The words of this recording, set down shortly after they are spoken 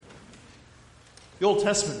The Old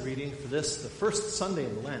Testament reading for this, the first Sunday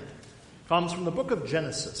in Lent, comes from the book of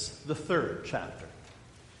Genesis, the 3rd chapter.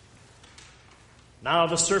 Now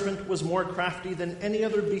the serpent was more crafty than any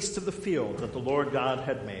other beast of the field that the Lord God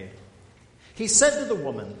had made. He said to the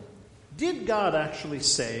woman, "Did God actually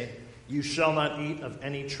say, 'You shall not eat of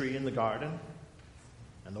any tree in the garden'?"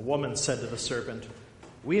 And the woman said to the serpent,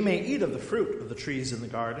 "We may eat of the fruit of the trees in the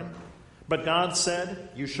garden. But God said,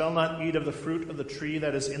 'You shall not eat of the fruit of the tree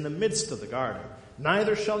that is in the midst of the garden,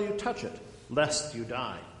 neither shall you touch it, lest you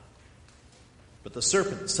die.' But the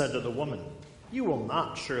serpent said to the woman, 'You will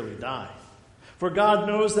not surely die. For God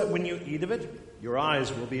knows that when you eat of it, your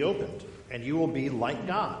eyes will be opened, and you will be like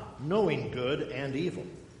God, knowing good and evil.'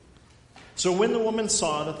 So when the woman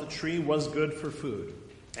saw that the tree was good for food,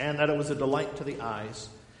 and that it was a delight to the eyes,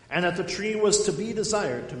 and that the tree was to be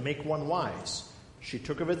desired to make one wise, she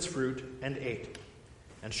took of its fruit and ate.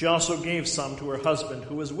 And she also gave some to her husband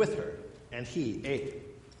who was with her, and he ate.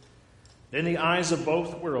 Then the eyes of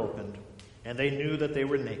both were opened, and they knew that they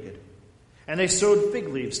were naked. And they sewed fig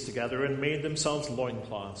leaves together and made themselves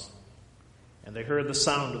loincloths. And they heard the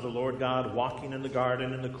sound of the Lord God walking in the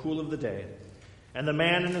garden in the cool of the day. And the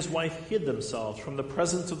man and his wife hid themselves from the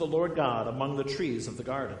presence of the Lord God among the trees of the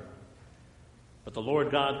garden. But the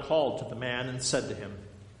Lord God called to the man and said to him,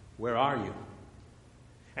 'Where are you?'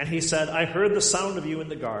 And he said, 'I heard the sound of you in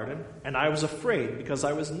the garden, and I was afraid because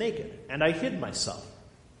I was naked, and I hid myself.'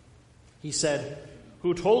 He said,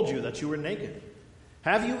 'Who told you that you were naked?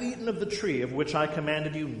 Have you eaten of the tree of which I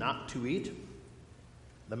commanded you not to eat?'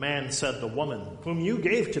 The man said, 'The woman whom you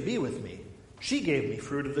gave to be with me, she gave me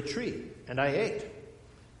fruit of the tree, and I ate.'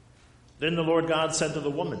 Then the Lord God said to the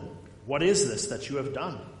woman, 'What is this that you have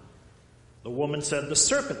done?' The woman said, 'The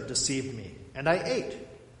serpent deceived me, and I ate.'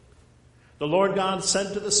 The Lord God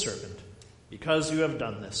said to the serpent, 'Because you have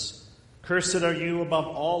done this, cursed are you above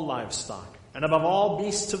all livestock, and above all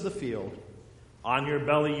beasts of the field. On your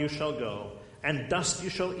belly you shall go, and dust you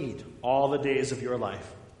shall eat all the days of your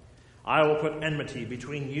life. I will put enmity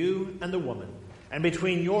between you and the woman, and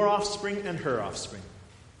between your offspring and her offspring.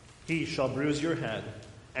 He shall bruise your head,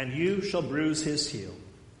 and you shall bruise his heel.'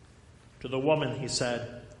 To the woman he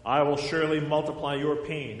said, 'I will surely multiply your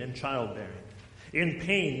pain in childbearing. In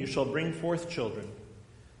pain you shall bring forth children.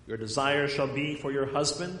 Your desire shall be for your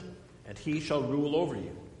husband, and he shall rule over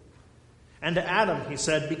you.' And to Adam he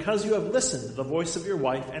said, 'Because you have listened to the voice of your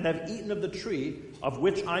wife, and have eaten of the tree of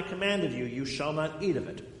which I commanded you, you shall not eat of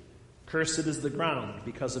it. Cursed is the ground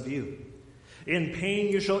because of you. In pain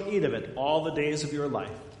you shall eat of it all the days of your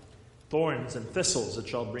life. Thorns and thistles it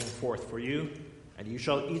shall bring forth for you, and you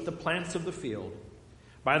shall eat the plants of the field.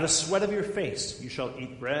 By the sweat of your face you shall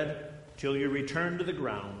eat bread, till you return to the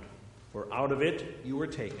ground, for out of it you were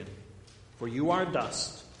taken. For you are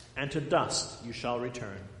dust, and to dust you shall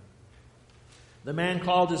return.' The man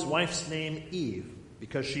called his wife's name Eve,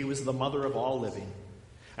 because she was the mother of all living.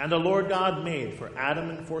 And the Lord God made for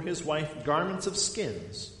Adam and for his wife garments of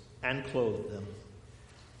skins, and clothed them."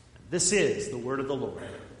 This is the word of the Lord.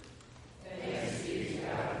 Thanks be to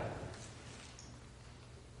God.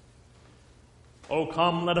 Oh,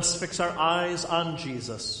 come, let us fix our eyes on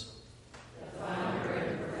Jesus, The founder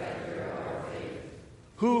and perfecter of our faith,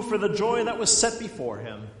 who for the joy that was set before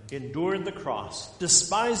him endured the cross,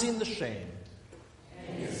 despising the shame,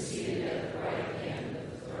 and is seated at the right hand of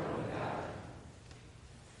the throne of God.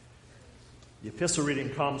 The epistle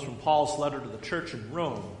reading comes from Paul's letter to the church in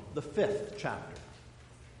Rome, the 5th chapter.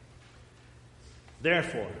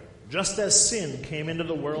 Therefore, just as sin came into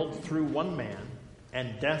the world through one man,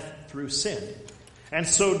 and death through sin, and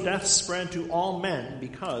so death spread to all men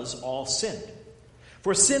because all sinned.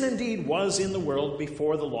 For sin indeed was in the world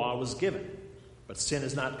before the law was given, but sin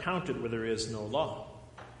is not counted where there is no law.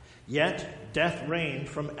 Yet death reigned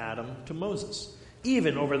from Adam to Moses,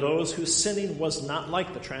 even over those whose sinning was not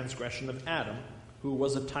like the transgression of Adam, who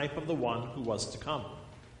was a type of the one who was to come.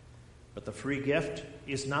 But the free gift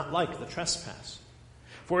is not like the trespass.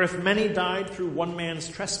 For if many died through one man's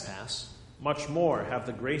trespass, much more have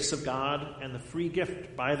the grace of God and the free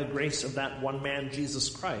gift by the grace of that one man, Jesus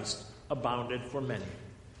Christ, abounded for many.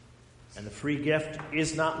 And the free gift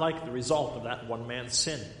is not like the result of that one man's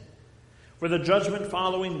sin. For the judgment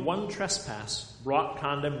following one trespass brought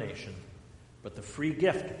condemnation, but the free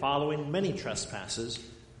gift following many trespasses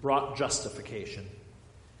brought justification.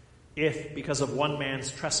 If, because of one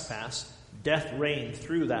man's trespass, death reigned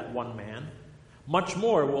through that one man, much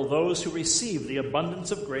more will those who receive the abundance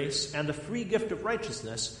of grace and the free gift of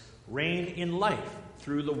righteousness reign in life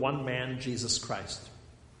through the one man, Jesus Christ.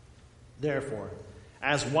 Therefore,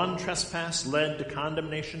 as one trespass led to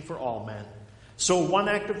condemnation for all men, so one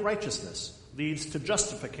act of righteousness leads to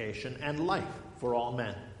justification and life for all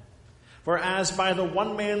men. For as by the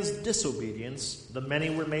one man's disobedience the many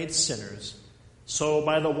were made sinners, so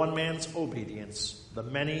by the one man's obedience the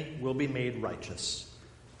many will be made righteous.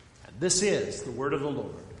 And this is the word of the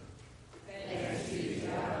Lord. Thanks be to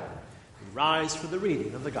God. We rise for the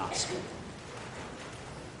reading of the gospel.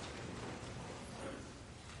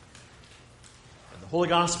 And the Holy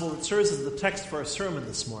Gospel that serves as the text for our sermon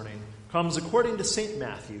this morning comes according to St.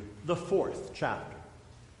 Matthew, the 4th chapter.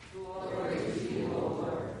 Glory to you, O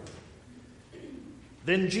Lord.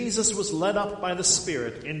 Then Jesus was led up by the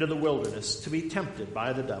Spirit into the wilderness to be tempted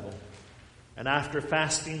by the devil. And after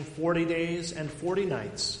fasting 40 days and 40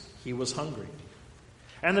 nights, he was hungry.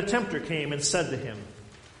 And the tempter came and said to him,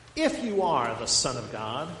 "If you are the Son of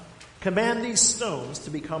God, command these stones to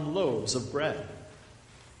become loaves of bread."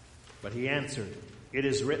 But he answered, "It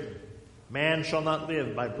is written, man shall not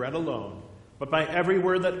live by bread alone, but by every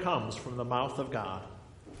word that comes from the mouth of God."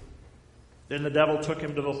 Then the devil took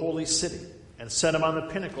him to the holy city and set him on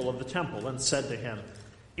the pinnacle of the temple and said to him,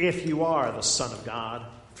 "If you are the Son of God,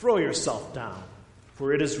 throw yourself down,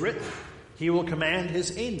 for it is written, he will command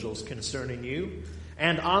his angels concerning you,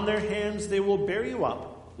 and on their hands they will bear you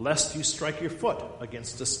up, lest you strike your foot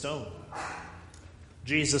against a stone."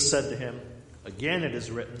 Jesus said to him, "Again it is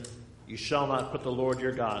written, you shall not put the Lord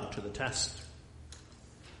your God to the test."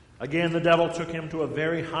 Again the devil took him to a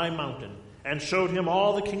very high mountain and showed him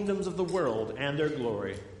all the kingdoms of the world and their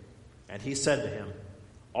glory. And he said to him,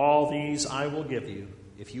 "All these I will give you,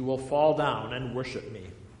 if you will fall down and worship me."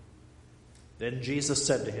 Then Jesus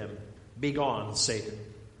said to him, "Begone, Satan,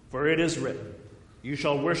 for it is written, you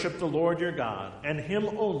shall worship the Lord your God, and him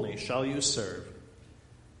only shall you serve."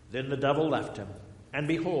 Then the devil left him, and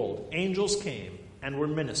behold, angels came and were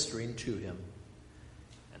ministering to him.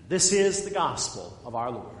 And this is the gospel of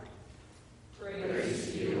our Lord.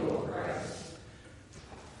 Praise to you, O Christ.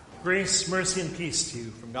 Grace, mercy, and peace to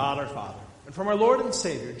you from God our Father, and from our Lord and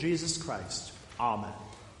Savior, Jesus Christ. Amen.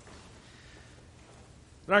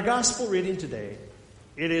 In our gospel reading today,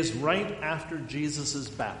 it is right after Jesus'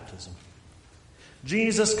 baptism.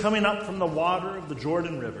 Jesus, coming up from the water of the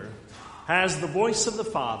Jordan River, has the voice of the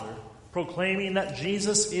Father proclaiming that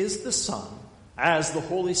Jesus is the Son, as the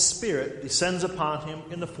Holy Spirit descends upon him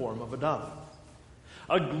in the form of a dove.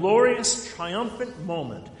 A glorious, triumphant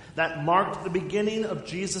moment that marked the beginning of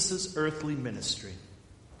Jesus' earthly ministry.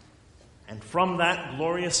 And from that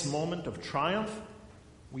glorious moment of triumph,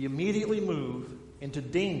 we immediately move into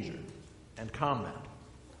danger and combat.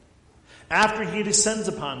 After he descends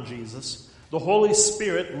upon Jesus, the Holy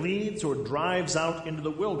Spirit leads or drives out into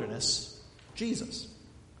the wilderness Jesus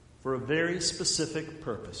for a very specific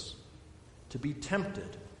purpose: to be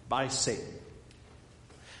tempted by Satan.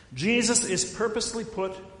 Jesus is purposely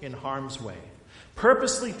put in harm's way,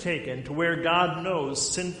 purposely taken to where God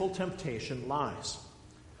knows sinful temptation lies.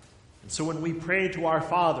 And so when we pray to our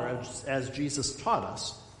Father, as Jesus taught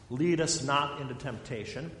us, "Lead us not into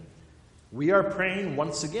temptation," we are praying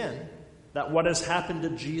once again that what has happened to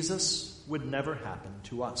Jesus would never happen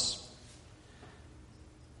to us.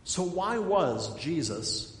 So why was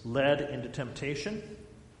Jesus led into temptation?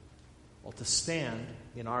 Well, to stand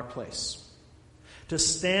in our place. To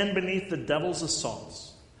stand beneath the devil's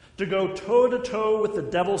assaults. To go toe-to-toe with the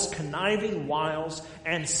devil's conniving wiles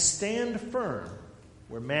and stand firm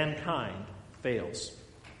where mankind fails.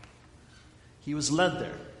 He was led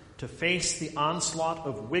there to face the onslaught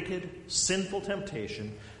of wicked, sinful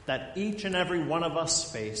temptation that each and every one of us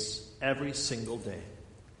face every single day.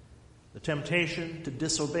 The temptation to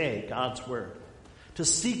disobey God's word, to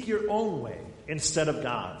seek your own way instead of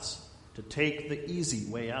God's, to take the easy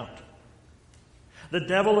way out. The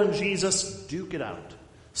devil and Jesus duke it out.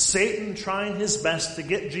 Satan trying his best to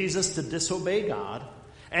get Jesus to disobey God,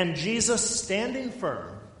 and Jesus standing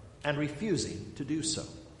firm and refusing to do so.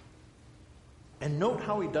 And note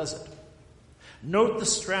how he does it. Note the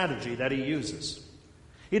strategy that he uses.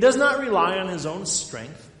 He does not rely on his own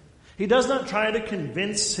strength. He does not try to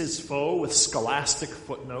convince his foe with scholastic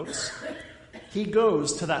footnotes. He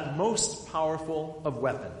goes to that most powerful of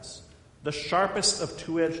weapons, the sharpest of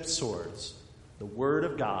two-edged swords, the Word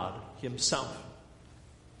of God himself.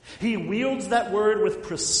 He wields that word with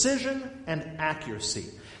precision and accuracy,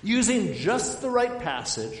 using just the right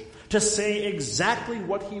passage to say exactly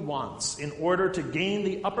what he wants in order to gain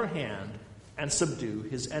the upper hand and subdue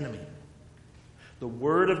his enemy. The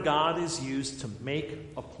Word of God is used to make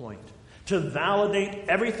a point, to validate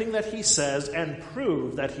everything that he says and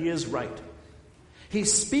prove that he is right. He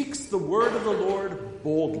speaks the word of the Lord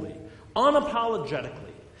boldly,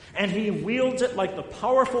 unapologetically, and he wields it like the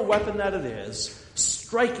powerful weapon that it is,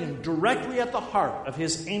 striking directly at the heart of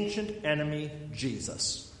his ancient enemy,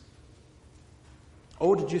 Jesus.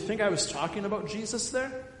 Oh, did you think I was talking about Jesus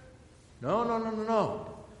there?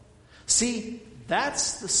 No. See,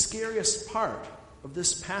 that's the scariest part of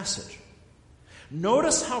this passage.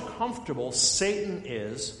 Notice how comfortable Satan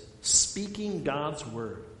is speaking God's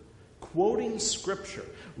word, quoting Scripture,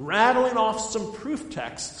 rattling off some proof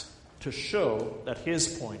texts to show that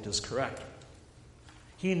his point is correct.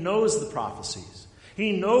 He knows the prophecies.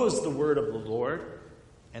 He knows the word of the Lord,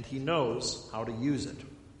 and he knows how to use it.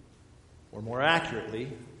 Or more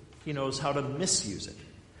accurately, he knows how to misuse it,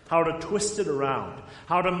 how to twist it around,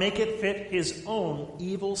 how to make it fit his own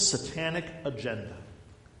evil satanic agenda.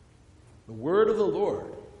 The word of the Lord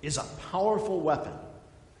is a powerful weapon,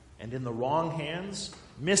 and in the wrong hands,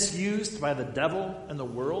 misused by the devil and the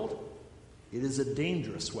world, it is a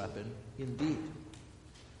dangerous weapon indeed.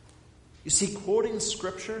 You see, quoting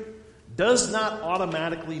Scripture does not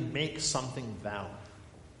automatically make something valid.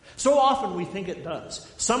 So often we think it does.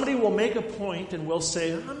 Somebody will make a point and we'll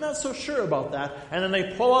say, I'm not so sure about that. And then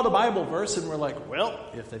they pull out a Bible verse and we're like, well,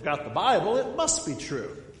 if they've got the Bible, it must be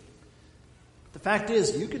true. The fact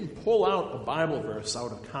is, you can pull out a Bible verse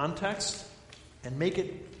out of context and make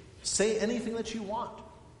it say anything that you want.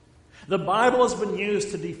 The Bible has been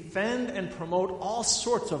used to defend and promote all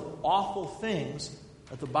sorts of awful things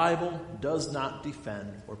that the Bible does not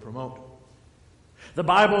defend or promote. The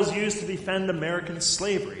Bible is used to defend American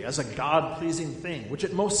slavery as a God-pleasing thing, which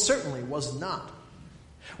it most certainly was not.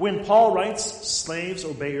 When Paul writes, slaves,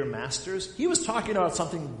 obey your masters, he was talking about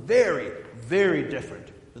something very, very different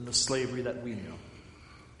than the slavery that we know.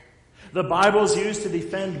 The Bible is used to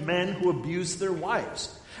defend men who abuse their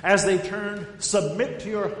wives, as they turn submit to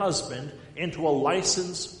your husband into a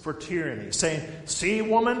license for tyranny, saying, see,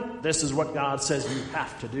 woman, this is what God says you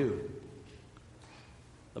have to do.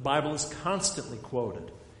 The Bible is constantly quoted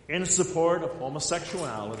in support of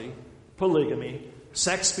homosexuality, polygamy,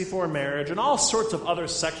 sex before marriage, and all sorts of other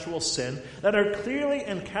sexual sin that are clearly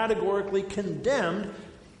and categorically condemned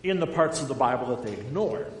in the parts of the Bible that they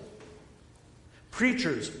ignore.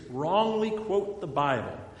 Preachers wrongly quote the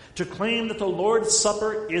Bible to claim that the Lord's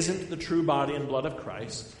Supper isn't the true body and blood of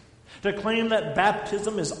Christ, to claim that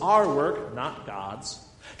baptism is our work, not God's,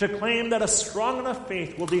 to claim that a strong enough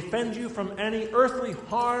faith will defend you from any earthly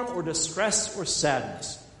harm or distress or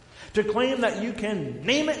sadness, to claim that you can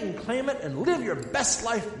name it and claim it and live your best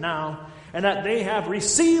life now, and that they have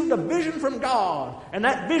received a vision from God, and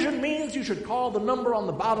that vision means you should call the number on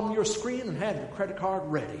the bottom of your screen and have your credit card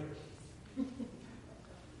ready.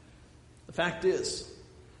 The fact is,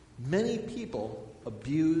 many people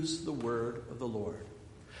abuse the word of the Lord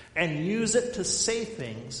and use it to say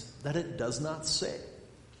things that it does not say.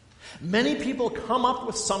 Many people come up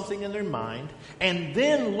with something in their mind and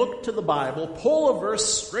then look to the Bible, pull a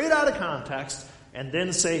verse straight out of context, and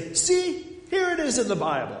then say, see, here it is in the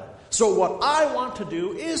Bible. So what I want to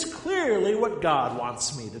do is clearly what God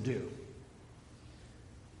wants me to do.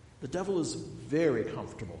 The devil is very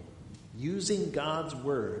comfortable using God's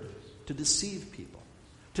word to deceive people,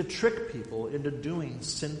 to trick people into doing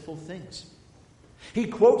sinful things. He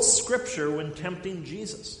quotes Scripture when tempting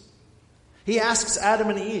Jesus. He asks Adam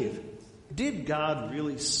and Eve, did God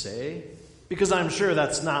really say? Because I'm sure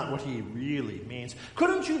that's not what he really means.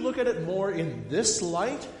 Couldn't you look at it more in this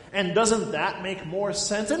light? And doesn't that make more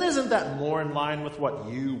sense? And isn't that more in line with what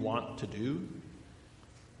you want to do?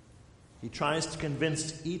 He tries to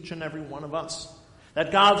convince each and every one of us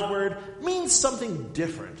that God's word means something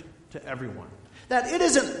different to everyone. That it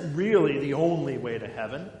isn't really the only way to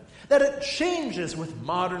heaven. That it changes with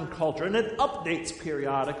modern culture and it updates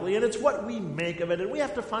periodically, and it's what we make of it, and we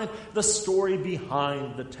have to find the story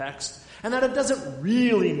behind the text, and that it doesn't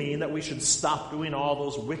really mean that we should stop doing all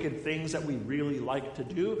those wicked things that we really like to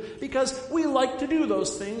do, because we like to do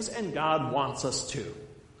those things and God wants us to.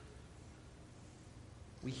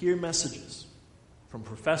 We hear messages from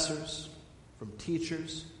professors, from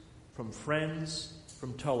teachers, from friends,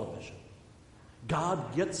 from television.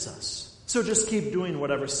 God gets us. So just keep doing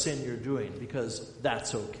whatever sin you're doing because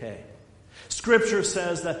that's okay. Scripture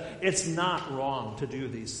says that it's not wrong to do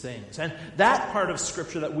these things. And that part of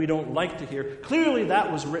Scripture that we don't like to hear, clearly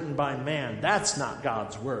that was written by man. That's not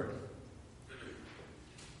God's word.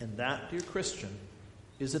 And that, dear Christian,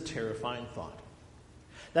 is a terrifying thought.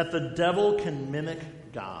 That the devil can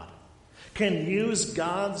mimic God, can use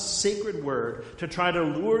God's sacred word to try to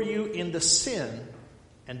lure you into sin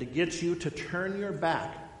and to get you to turn your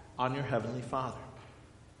back on your Heavenly Father.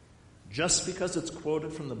 Just because it's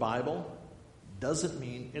quoted from the Bible doesn't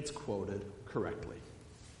mean it's quoted correctly.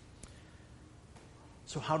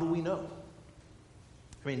 So how do we know?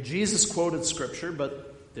 I mean, Jesus quoted Scripture,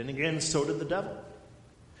 but then again, so did the devil.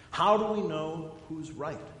 How do we know who's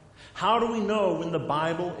right? How do we know when the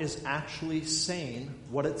Bible is actually saying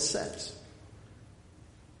what it says?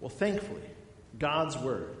 Well, thankfully, God's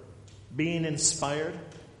Word, being inspired,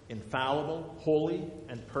 infallible, holy,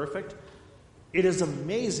 and perfect, it is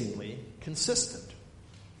amazingly consistent.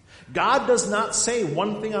 God does not say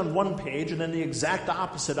one thing on one page and then the exact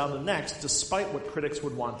opposite on the next, despite what critics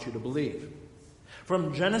would want you to believe.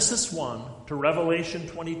 From Genesis 1 to Revelation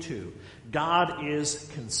 22, God is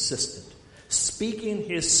consistent, speaking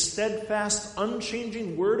his steadfast,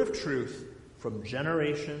 unchanging word of truth from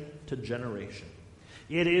generation to generation.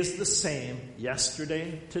 It is the same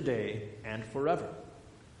yesterday, today, and forever.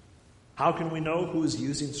 How can we know who is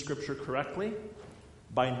using Scripture correctly?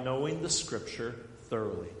 By knowing the Scripture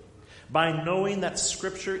thoroughly. By knowing that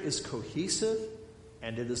Scripture is cohesive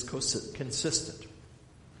and it is consistent.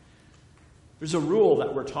 There's a rule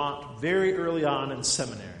that we're taught very early on in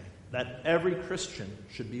seminary that every Christian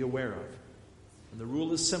should be aware of. And the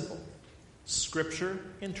rule is simple. Scripture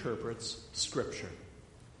interprets Scripture.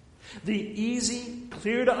 The easy,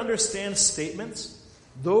 clear-to-understand statements,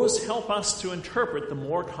 those help us to interpret the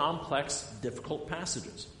more complex, difficult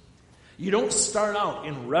passages. You don't start out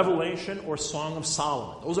in Revelation or Song of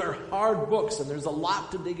Solomon. Those are hard books, and there's a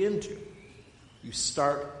lot to dig into. You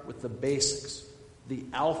start with the basics, the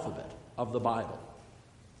alphabet of the Bible.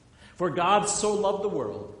 For God so loved the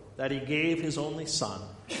world that he gave his only Son,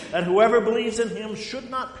 that whoever believes in him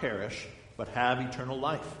should not perish, but have eternal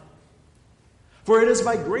life. For it is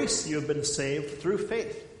by grace you have been saved through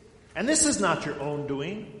faith. And this is not your own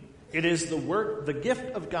doing. It is the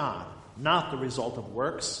gift of God, not the result of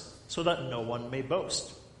works, so that no one may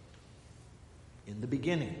boast. In the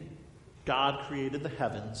beginning, God created the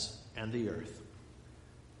heavens and the earth.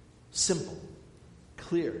 Simple,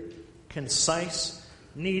 clear, concise,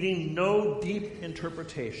 needing no deep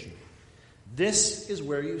interpretation. This is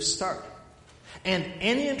where you start. And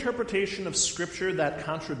any interpretation of Scripture that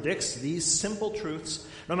contradicts these simple truths,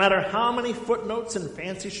 no matter how many footnotes and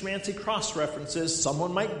fancy-schmancy cross-references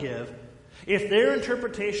someone might give, if their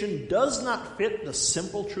interpretation does not fit the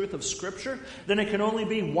simple truth of Scripture, then it can only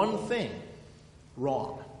be one thing: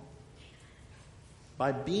 wrong.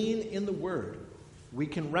 By being in the Word, we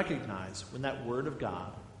can recognize when that Word of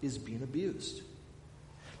God is being abused.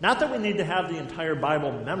 Not that we need to have the entire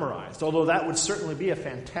Bible memorized, although that would certainly be a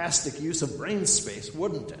fantastic use of brain space,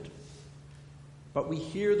 wouldn't it? But we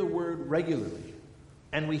hear the Word regularly,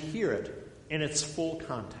 and we hear it in its full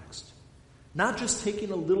context. Not just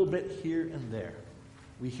taking a little bit here and there.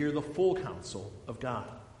 We hear the full counsel of God.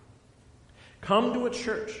 Come to a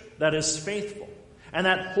church that is faithful and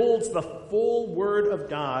that holds the full Word of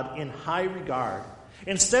God in high regard,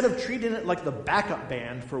 instead of treating it like the backup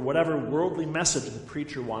band for whatever worldly message the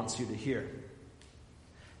preacher wants you to hear.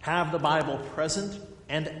 Have the Bible present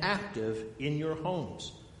and active in your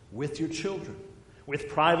homes, with your children, with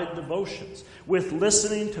private devotions, with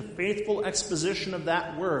listening to faithful exposition of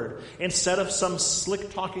that word, instead of some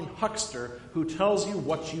slick-talking huckster who tells you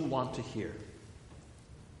what you want to hear.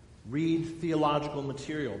 Read theological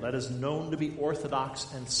material that is known to be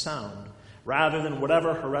orthodox and sound, rather than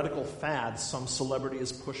whatever heretical fads some celebrity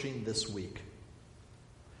is pushing this week.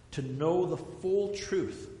 To know the full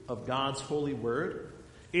truth of God's holy word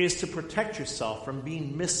is to protect yourself from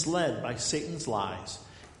being misled by Satan's lies,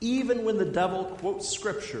 even when the devil quotes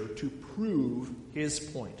Scripture to prove his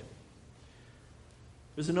point.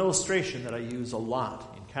 There's an illustration that I use a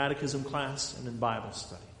lot in catechism class and in Bible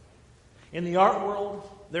study. In the art world,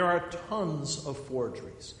 there are tons of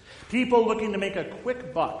forgeries. People looking to make a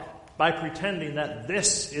quick buck by pretending that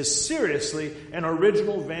this is seriously an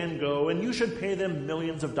original Van Gogh and you should pay them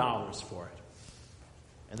millions of dollars for it.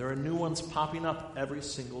 And there are new ones popping up every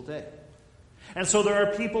single day. And so there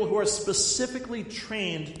are people who are specifically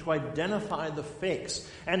trained to identify the fakes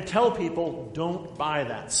and tell people, don't buy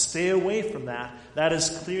that, stay away from that, that is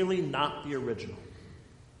clearly not the original.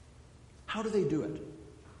 How do they do it?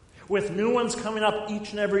 With new ones coming up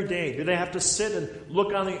each and every day, do they have to sit and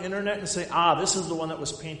look on the internet and say, this is the one that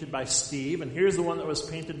was painted by Steve, and here's the one that was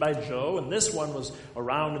painted by Joe, and this one was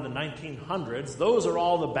around in the 1900s. Those are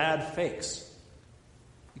all the bad fakes.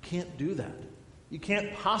 You can't do that. You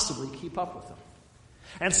can't possibly keep up with them.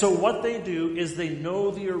 And so what they do is they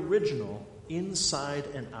know the original inside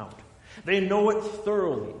and out. They know it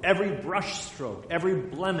thoroughly, every brush stroke, every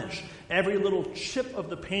blemish, every little chip of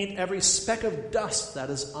the paint, every speck of dust that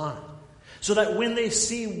is on it. So that when they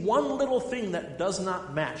see one little thing that does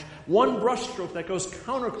not match, one brush stroke that goes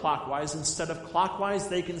counterclockwise instead of clockwise,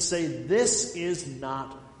 they can say, this is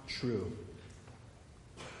not true.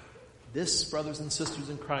 This, brothers and sisters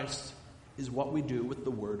in Christ, is what we do with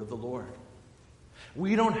the word of the Lord.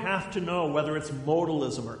 We don't have to know whether it's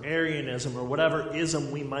modalism or Arianism or whatever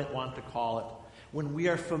ism we might want to call it. When we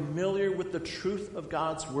are familiar with the truth of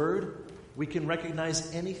God's word, we can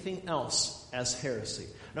recognize anything else as heresy.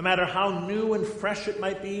 No matter how new and fresh it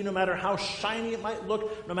might be, no matter how shiny it might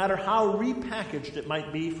look, no matter how repackaged it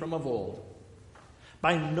might be from of old.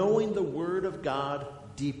 By knowing the word of God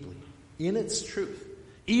deeply, in its truth,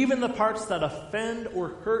 even the parts that offend or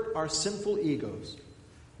hurt our sinful egos,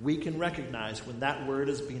 we can recognize when that word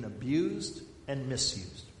is being abused and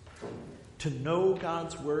misused. To know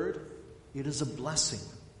God's word, it is a blessing,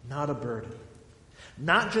 not a burden.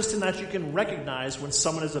 Not just in that you can recognize when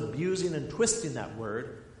someone is abusing and twisting that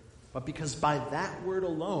word, but because by that word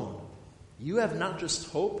alone, you have not just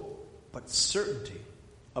hope, but certainty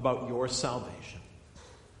about your salvation.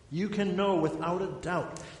 You can know without a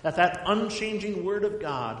doubt that that unchanging word of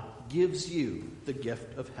God gives you the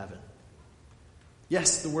gift of heaven.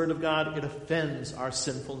 Yes, the word of God, it offends our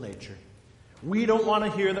sinful nature. We don't want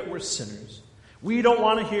to hear that we're sinners. We don't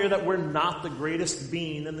want to hear that we're not the greatest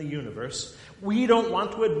being in the universe. We don't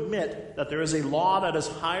want to admit that there is a law that is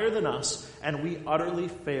higher than us and we utterly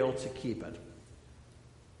fail to keep it.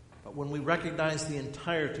 But when we recognize the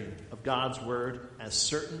entirety of God's word as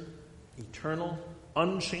certain, eternal,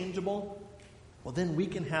 unchangeable, well, then we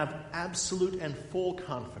can have absolute and full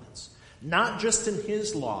confidence, not just in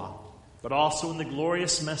his law, but also in the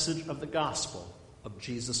glorious message of the gospel of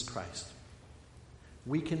Jesus Christ.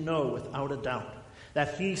 We can know without a doubt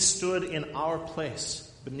that he stood in our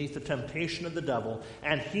place beneath the temptation of the devil,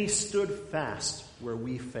 and he stood fast where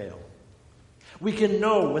we failed. We can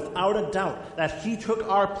know without a doubt that he took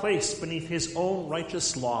our place beneath his own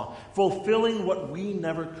righteous law, fulfilling what we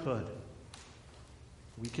never could.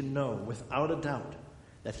 We can know without a doubt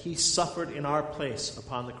that he suffered in our place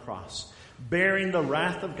upon the cross, bearing the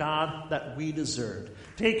wrath of God that we deserved,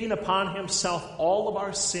 taking upon himself all of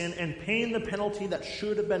our sin and paying the penalty that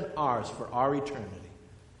should have been ours for our eternity.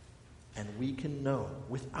 And we can know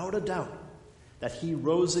without a doubt that he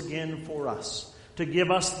rose again for us to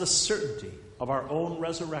give us the certainty of our own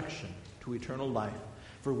resurrection to eternal life.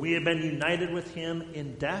 For we have been united with him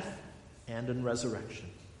in death and in resurrection.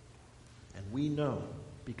 And we know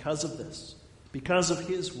because of this, because of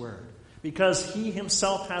his word, because he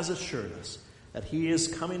himself has assured us that he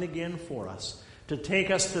is coming again for us to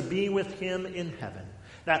take us to be with him in heaven,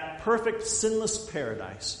 that perfect sinless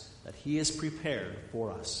paradise that he has prepared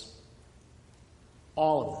for us.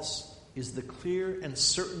 All of this is the clear and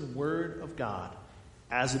certain word of God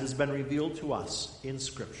as it has been revealed to us in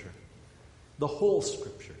Scripture. The whole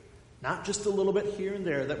Scripture, not just a little bit here and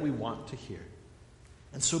there that we want to hear.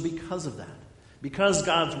 And so because of that, because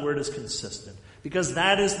God's word is consistent, because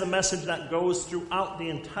that is the message that goes throughout the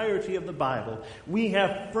entirety of the Bible, we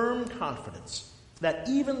have firm confidence that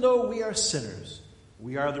even though we are sinners,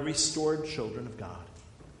 we are the restored children of God.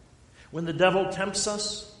 When the devil tempts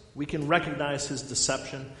us, we can recognize his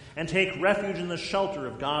deception and take refuge in the shelter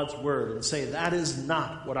of God's word and say, that is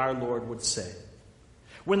not what our Lord would say.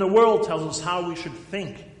 When the world tells us how we should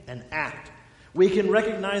think and act, we can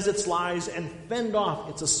recognize its lies and fend off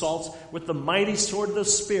its assaults with the mighty sword of the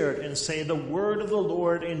Spirit and say, the word of the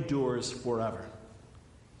Lord endures forever.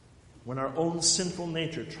 When our own sinful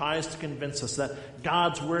nature tries to convince us that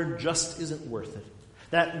God's word just isn't worth it,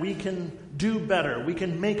 that we can do better, we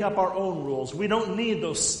can make up our own rules, we don't need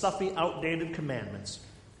those stuffy, outdated commandments,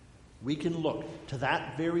 we can look to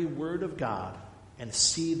that very word of God and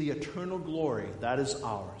see the eternal glory that is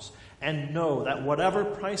ours, and know that whatever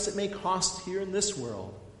price it may cost here in this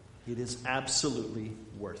world, it is absolutely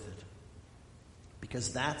worth it.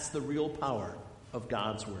 Because that's the real power of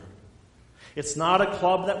God's word. It's not a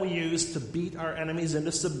club that we use to beat our enemies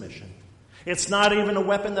into submission. It's not even a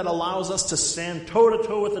weapon that allows us to stand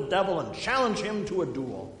toe-to-toe with the devil and challenge him to a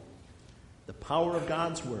duel. The power of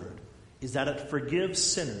God's word is that it forgives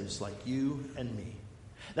sinners like you and me.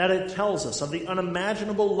 That it tells us of the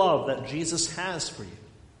unimaginable love that Jesus has for you.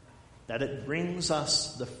 That it brings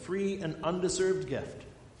us the free and undeserved gift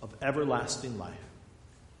of everlasting life.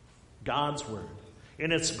 God's word,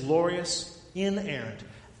 in its glorious, inerrant,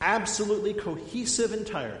 absolutely cohesive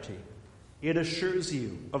entirety, it assures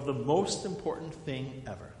you of the most important thing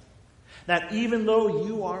ever. That even though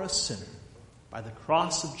you are a sinner, by the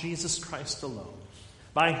cross of Jesus Christ alone,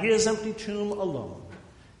 by his empty tomb alone,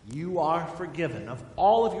 you are forgiven of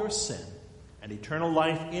all of your sin, and eternal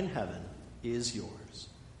life in heaven is yours.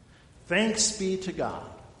 Thanks be to God.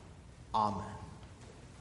 Amen.